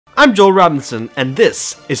I'm Joel Robinson, and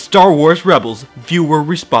this is Star Wars Rebels Viewer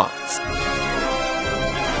Response.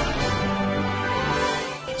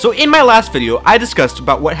 So in my last video, I discussed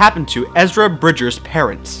about what happened to Ezra Bridger's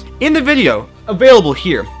parents. In the video, available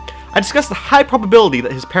here, I discussed the high probability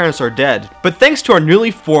that his parents are dead. But thanks to our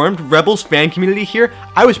newly formed Rebels fan community here,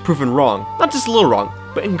 I was proven wrong. Not just a little wrong,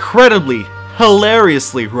 but incredibly,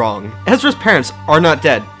 hilariously wrong. Ezra's parents are not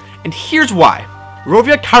dead, and here's why.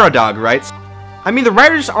 Rovia Karadag writes, I mean, the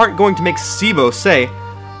writers aren't going to make Sibo say,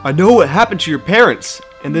 I know what happened to your parents,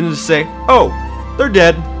 and then just say, oh, they're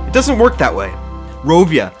dead. It doesn't work that way.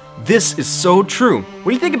 Rovia, this is so true.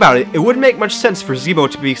 When you think about it, it wouldn't make much sense for Sibo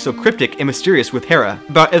to be so cryptic and mysterious with Hera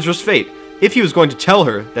about Ezra's fate if he was going to tell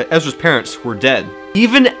her that Ezra's parents were dead.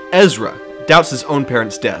 Even Ezra doubts his own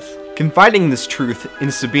parents' death, confiding this truth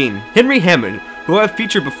in Sabine. Henry Hammond, who I've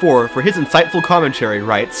featured before for his insightful commentary,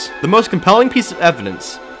 writes, the most compelling piece of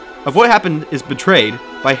evidence of what happened is betrayed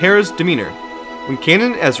by Hera's demeanor when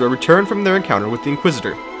Kanan and Ezra returned from their encounter with the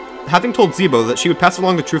Inquisitor. Having told Sibo that she would pass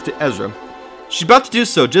along the truth to Ezra, she's about to do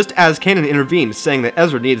so just as Kanan intervened, saying that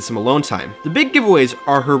Ezra needed some alone time. The big giveaways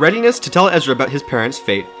are her readiness to tell Ezra about his parents'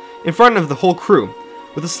 fate in front of the whole crew,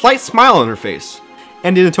 with a slight smile on her face,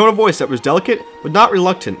 and in a tone of voice that was delicate but not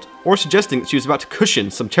reluctant, or suggesting that she was about to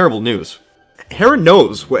cushion some terrible news. Hera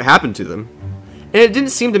knows what happened to them, and it didn't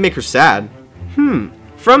seem to make her sad.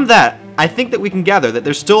 From that, I think that we can gather that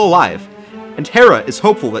they're still alive, and Hera is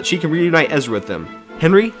hopeful that she can reunite Ezra with them.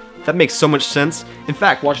 Henry, that makes so much sense. In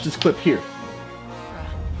fact, watch this clip here.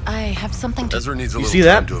 I have something to... Ezra needs a You little see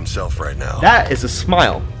that? time to himself right now. That is a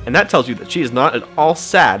smile, and that tells you that she is not at all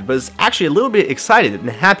sad, but is actually a little bit excited and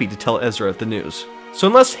happy to tell Ezra the news. So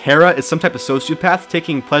unless Hera is some type of sociopath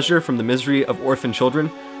taking pleasure from the misery of orphan children,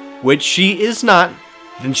 which she is not,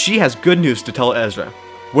 then she has good news to tell Ezra.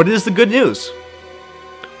 What is the good news?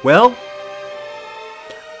 Well,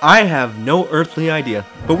 I have no earthly idea,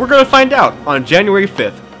 but we're going to find out on January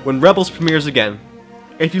 5th when Rebels premieres again.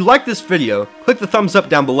 If you like this video, click the thumbs up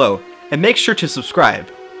down below and make sure to subscribe.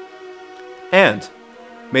 And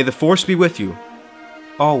may the Force be with you,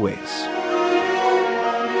 always.